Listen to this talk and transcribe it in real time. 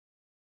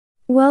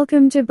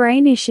Welcome to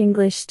Brainish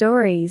English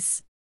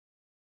Stories.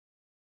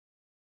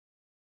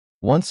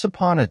 Once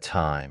upon a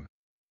time,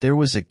 there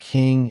was a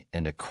king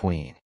and a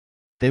queen.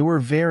 They were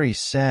very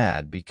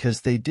sad because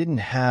they didn't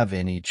have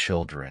any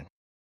children.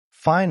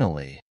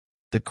 Finally,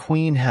 the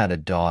queen had a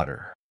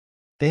daughter.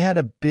 They had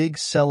a big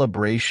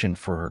celebration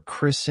for her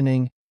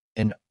christening,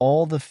 and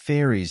all the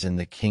fairies in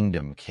the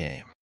kingdom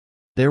came.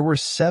 There were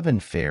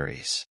 7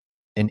 fairies,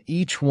 and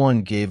each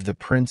one gave the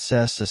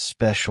princess a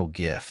special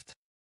gift.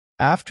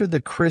 After the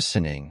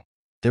christening,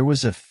 there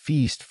was a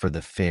feast for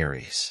the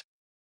fairies.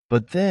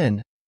 But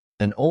then,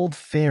 an old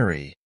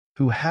fairy,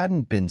 who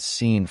hadn't been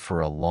seen for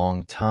a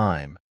long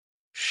time,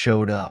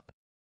 showed up.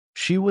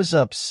 She was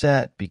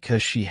upset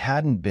because she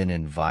hadn't been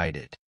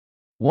invited.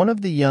 One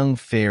of the young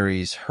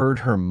fairies heard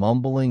her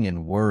mumbling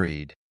and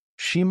worried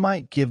she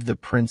might give the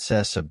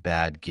princess a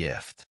bad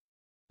gift.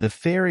 The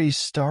fairies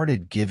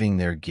started giving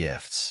their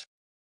gifts.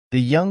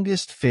 The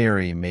youngest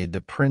fairy made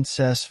the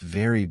princess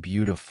very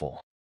beautiful.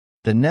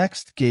 The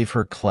next gave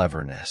her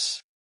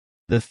cleverness.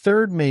 The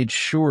third made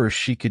sure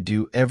she could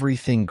do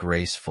everything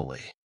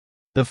gracefully.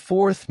 The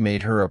fourth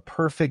made her a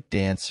perfect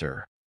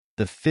dancer.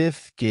 The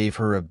fifth gave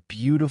her a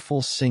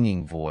beautiful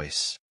singing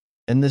voice.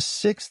 And the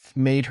sixth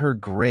made her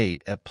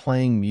great at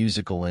playing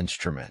musical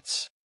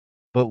instruments.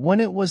 But when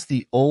it was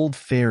the old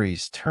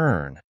fairy's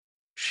turn,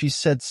 she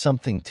said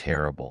something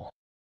terrible.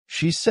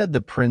 She said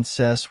the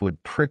princess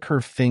would prick her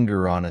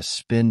finger on a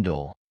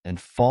spindle and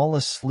fall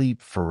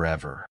asleep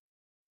forever.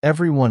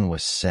 Everyone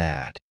was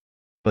sad.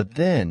 But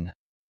then,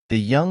 the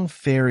young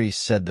fairy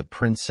said the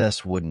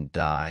princess wouldn't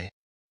die.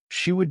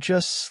 She would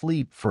just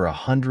sleep for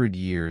 100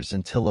 years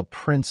until a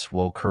prince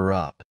woke her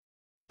up.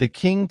 The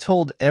king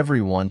told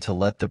everyone to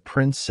let the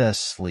princess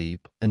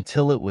sleep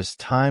until it was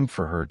time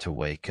for her to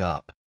wake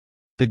up.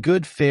 The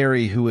good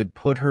fairy who had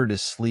put her to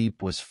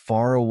sleep was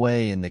far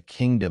away in the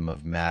kingdom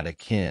of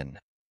Madakin.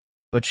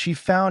 But she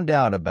found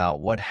out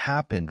about what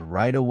happened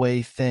right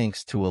away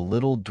thanks to a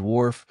little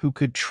dwarf who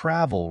could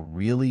travel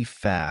really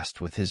fast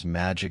with his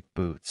magic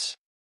boots.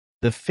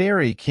 The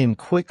fairy came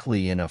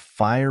quickly in a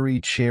fiery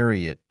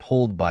chariot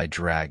pulled by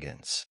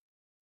dragons.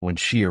 When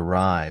she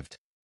arrived,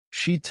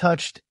 she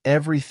touched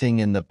everything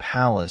in the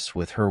palace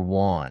with her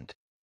wand,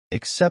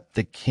 except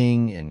the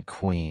king and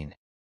queen.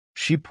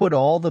 She put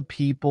all the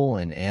people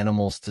and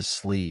animals to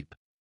sleep,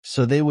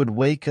 so they would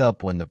wake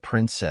up when the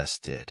princess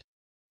did.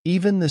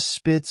 Even the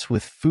spits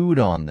with food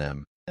on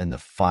them and the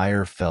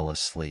fire fell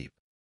asleep.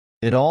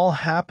 It all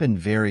happened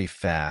very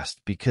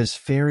fast because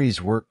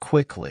fairies work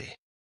quickly.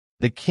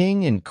 The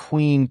king and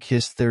queen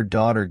kissed their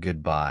daughter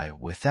goodbye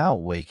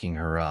without waking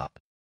her up.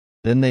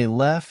 Then they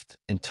left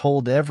and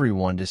told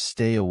everyone to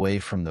stay away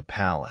from the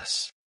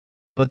palace.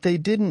 But they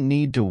didn't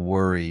need to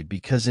worry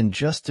because in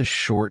just a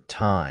short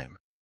time,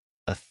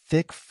 a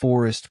thick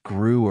forest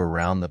grew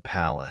around the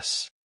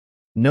palace.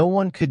 No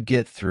one could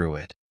get through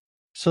it,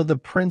 so the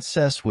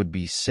princess would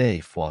be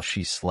safe while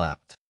she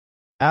slept.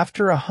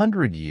 After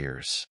 100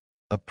 years,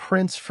 a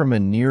prince from a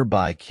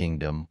nearby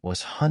kingdom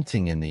was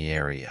hunting in the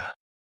area.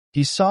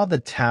 He saw the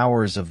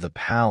towers of the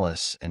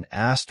palace and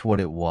asked what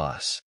it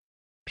was.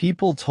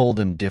 People told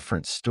him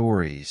different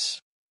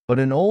stories, but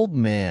an old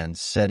man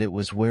said it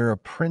was where a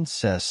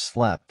princess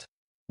slept,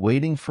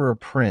 waiting for a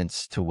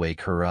prince to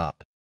wake her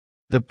up.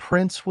 The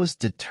prince was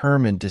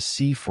determined to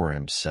see for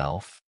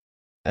himself.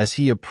 As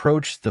he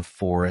approached the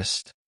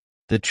forest,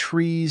 the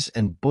trees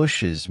and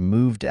bushes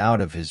moved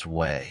out of his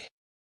way.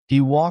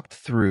 He walked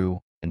through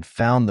and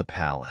found the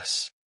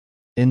palace.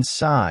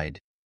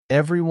 Inside,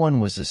 everyone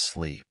was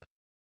asleep.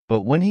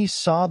 But when he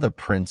saw the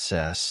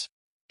princess,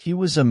 he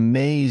was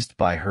amazed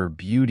by her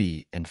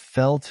beauty and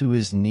fell to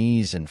his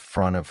knees in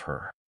front of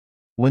her.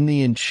 When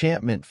the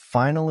enchantment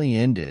finally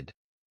ended,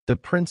 the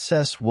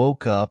princess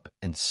woke up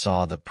and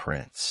saw the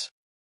prince.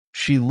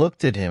 She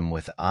looked at him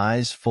with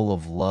eyes full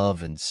of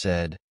love and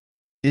said,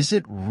 "Is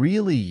it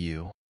really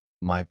you,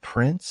 my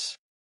prince?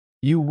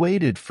 You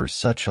waited for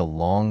such a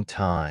long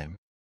time."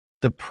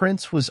 The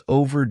prince was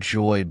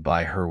overjoyed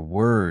by her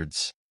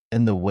words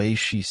and the way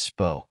she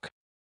spoke.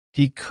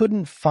 He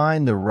couldn't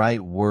find the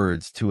right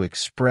words to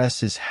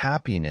express his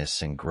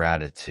happiness and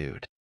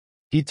gratitude.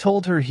 He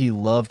told her he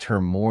loved her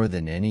more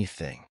than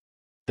anything.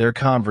 Their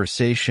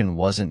conversation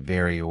wasn't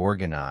very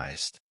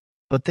organized,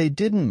 but they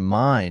didn't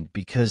mind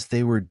because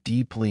they were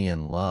deeply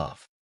in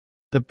love.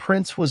 The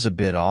prince was a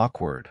bit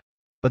awkward,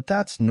 but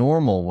that's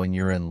normal when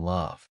you're in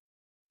love.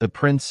 The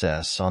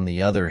princess, on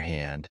the other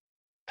hand,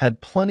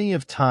 had plenty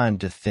of time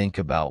to think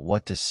about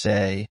what to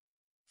say,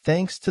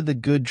 thanks to the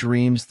good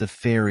dreams the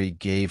fairy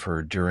gave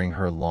her during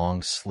her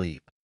long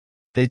sleep.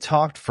 They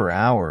talked for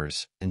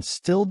hours and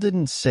still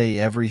didn't say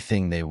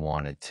everything they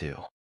wanted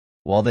to.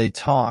 While they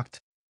talked,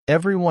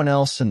 everyone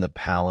else in the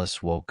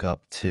palace woke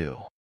up too.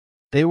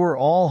 They were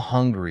all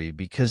hungry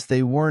because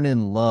they weren't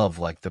in love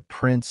like the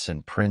prince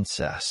and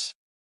princess.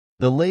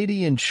 The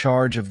lady in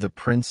charge of the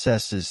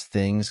princess's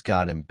things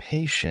got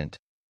impatient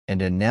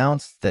and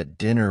announced that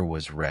dinner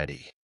was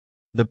ready.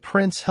 The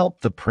prince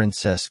helped the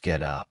princess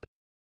get up.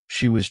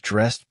 She was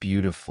dressed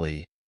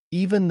beautifully,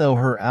 even though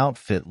her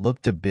outfit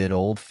looked a bit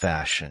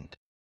old-fashioned.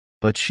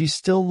 but she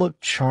still looked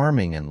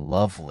charming and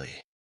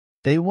lovely.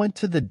 They went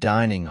to the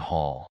dining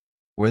hall,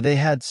 where they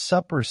had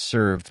supper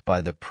served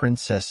by the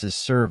princess's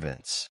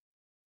servants.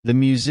 The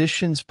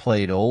musicians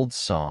played old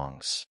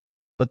songs,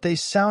 but they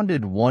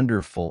sounded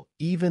wonderful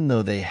even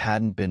though they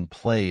hadn't been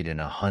played in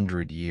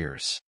 100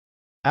 years.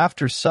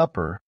 After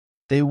supper,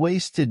 they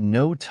wasted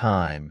no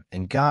time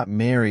and got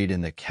married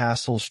in the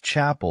castle's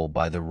chapel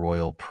by the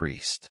royal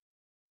priest.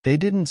 They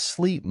didn't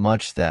sleep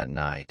much that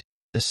night,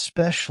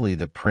 especially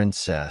the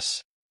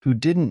princess, who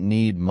didn't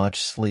need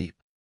much sleep.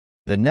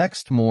 The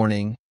next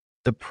morning,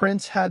 the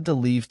prince had to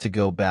leave to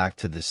go back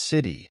to the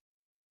city,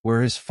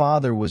 where his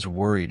father was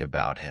worried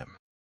about him.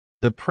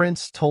 The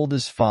prince told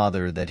his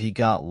father that he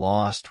got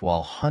lost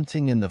while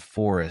hunting in the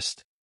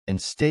forest and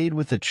stayed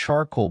with a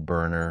charcoal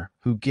burner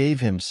who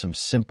gave him some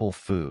simple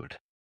food.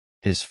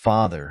 His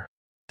father,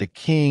 the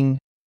king,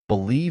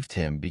 believed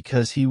him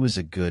because he was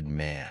a good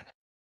man.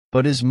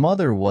 But his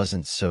mother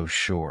wasn't so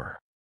sure.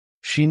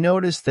 She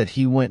noticed that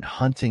he went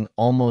hunting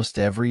almost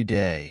every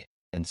day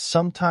and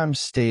sometimes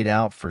stayed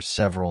out for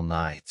several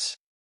nights.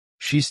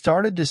 She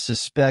started to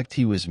suspect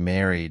he was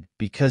married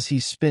because he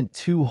spent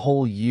 2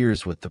 whole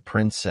years with the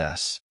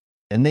princess,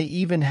 and they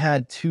even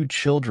had 2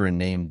 children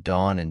named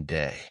Dawn and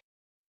Day.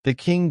 The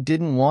king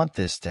didn't want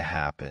this to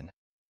happen,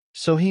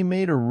 so he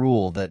made a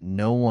rule that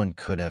no one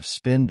could have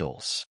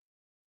spindles.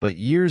 But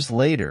years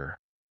later,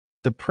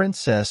 the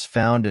princess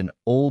found an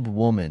old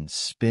woman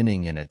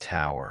spinning in a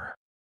tower.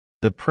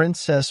 The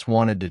princess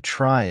wanted to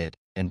try it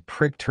and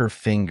pricked her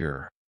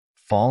finger,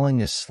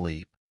 falling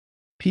asleep.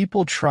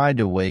 People tried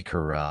to wake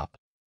her up,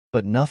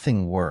 but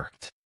nothing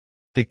worked.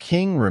 The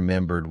king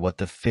remembered what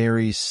the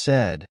fairies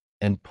said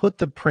and put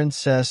the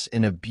princess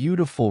in a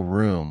beautiful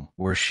room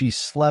where she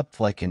slept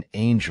like an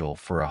angel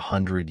for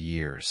 100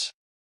 years.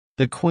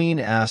 The queen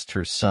asked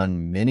her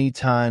son many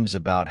times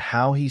about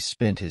how he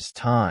spent his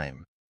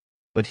time,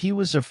 but he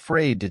was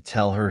afraid to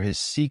tell her his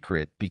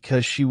secret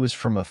because she was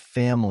from a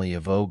family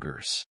of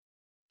ogres.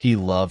 He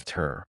loved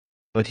her,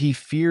 but he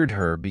feared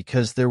her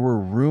because there were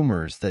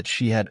rumors that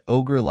she had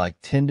ogre-like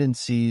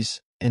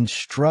tendencies and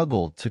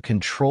struggled to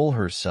control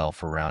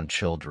herself around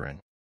children.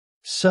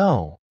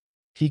 So,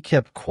 he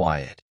kept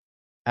quiet.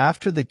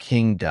 After the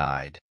king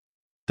died,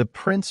 the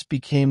prince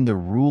became the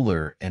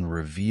ruler and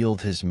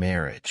revealed his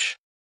marriage.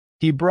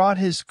 He brought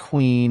his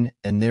queen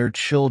and their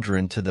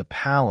children to the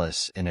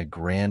palace in a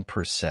grand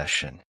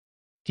procession.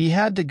 He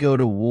had to go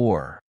to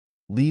war,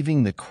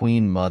 leaving the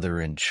queen mother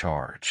in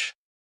charge.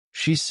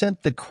 She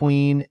sent the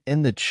queen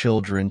and the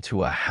children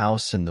to a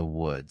house in the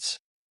woods,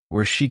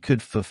 where she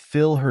could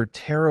fulfill her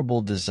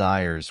terrible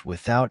desires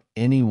without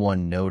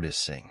anyone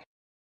noticing.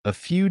 A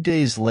few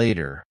days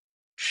later,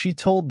 she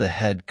told the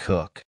head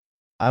cook,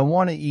 "I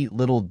want to eat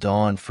little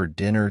Dawn for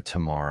dinner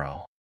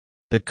tomorrow."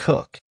 The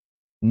cook,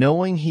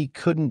 knowing he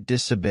couldn't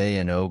disobey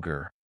an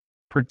ogre,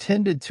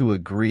 pretended to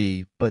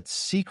agree but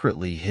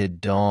secretly hid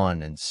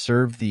Dawn and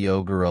served the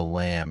ogre a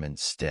lamb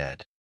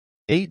instead.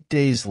 8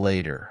 days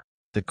later,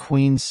 the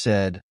queen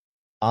said,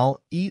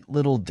 "I'll eat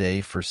little Day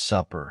for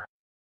supper."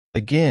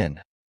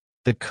 Again,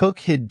 the cook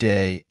hid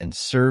Day and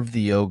served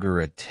the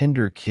ogre a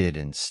tender kid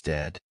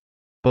instead.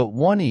 But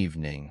one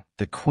evening,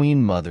 the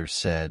queen mother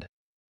said,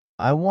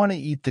 "I want to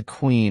eat the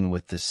queen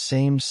with the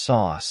same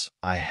sauce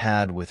I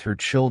had with her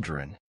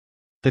children."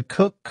 The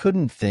cook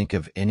couldn't think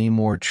of any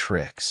more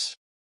tricks.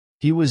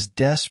 He was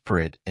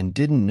desperate and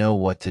didn't know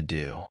what to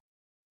do.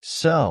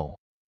 So,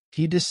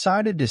 he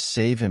decided to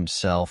save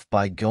himself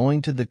by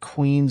going to the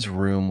queen's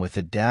room with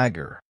a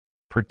dagger,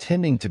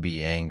 pretending to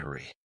be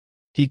angry.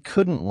 He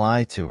couldn't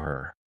lie to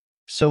her,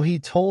 so he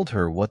told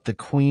her what the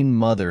queen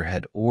mother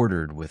had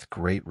ordered with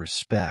great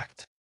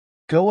respect.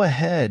 "Go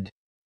ahead,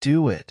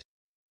 do it,"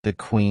 the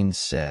queen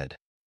said,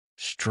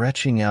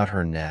 stretching out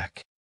her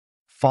neck.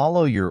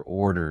 "Follow your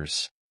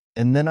orders,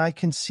 and then I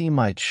can see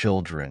my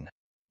children,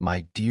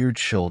 my dear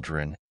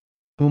children,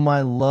 whom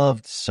I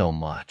loved so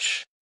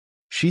much."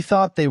 She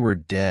thought they were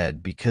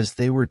dead because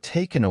they were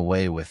taken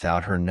away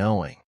without her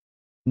knowing.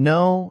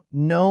 "No,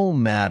 no,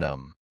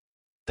 madam,"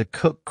 the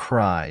cook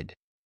cried,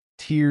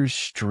 tears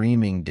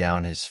streaming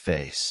down his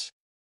face.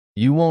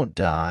 "You won't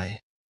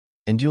die,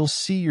 and you'll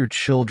see your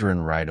children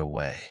right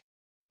away.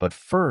 But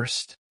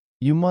first,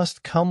 you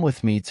must come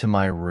with me to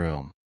my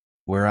room,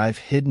 where I've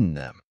hidden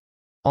them.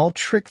 I'll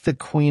trick the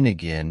queen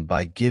again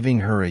by giving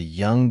her a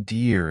young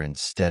deer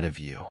instead of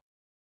you."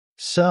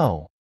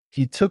 So,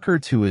 he took her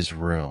to his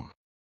room.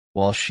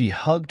 While she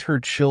hugged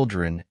her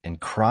children and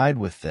cried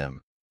with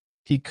them,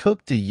 he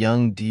cooked a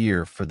young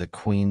deer for the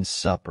queen's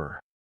supper.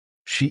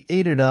 She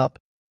ate it up,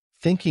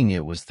 thinking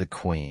it was the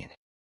queen.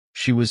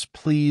 She was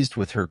pleased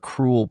with her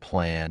cruel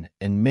plan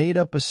and made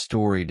up a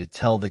story to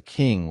tell the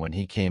king when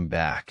he came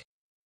back,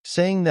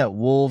 saying that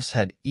wolves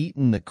had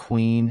eaten the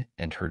queen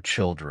and her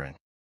children.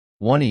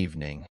 One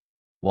evening,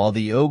 while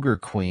the ogre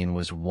queen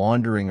was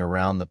wandering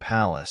around the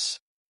palace,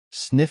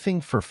 sniffing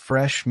for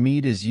fresh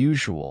meat as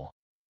usual,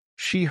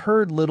 she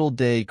heard little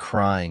Day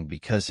crying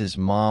because his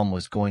mom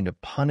was going to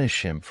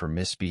punish him for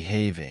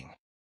misbehaving.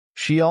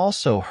 She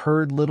also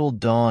heard little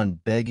Dawn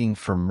begging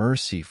for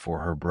mercy for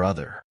her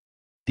brother.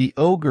 The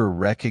ogre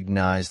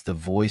recognized the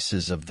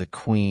voices of the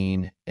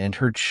queen and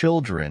her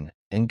children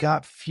and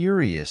got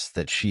furious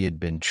that she had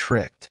been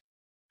tricked.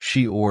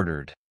 She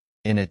ordered,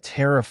 in a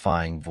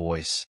terrifying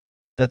voice,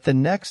 that the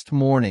next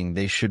morning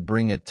they should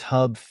bring a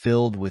tub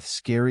filled with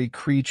scary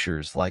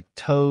creatures like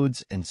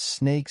toads and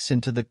snakes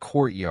into the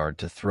courtyard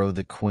to throw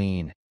the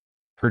queen,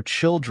 her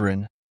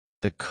children,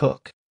 the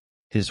cook,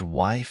 his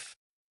wife,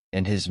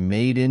 and his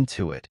maid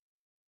into it,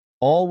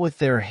 all with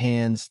their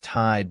hands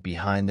tied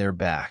behind their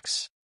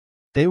backs.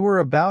 They were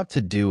about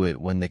to do it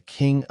when the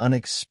king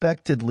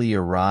unexpectedly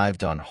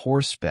arrived on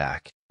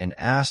horseback and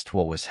asked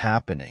what was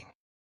happening.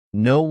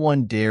 No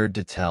one dared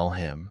to tell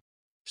him,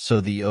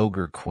 so the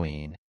ogre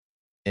queen,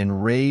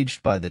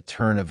 enraged by the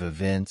turn of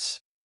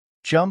events,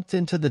 jumped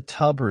into the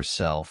tub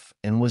herself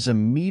and was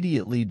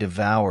immediately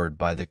devoured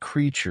by the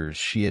creatures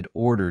she had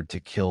ordered to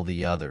kill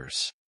the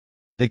others.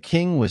 The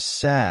king was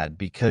sad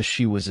because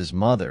she was his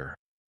mother,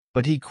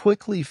 but he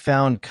quickly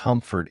found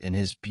comfort in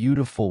his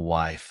beautiful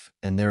wife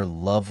and their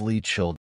lovely children.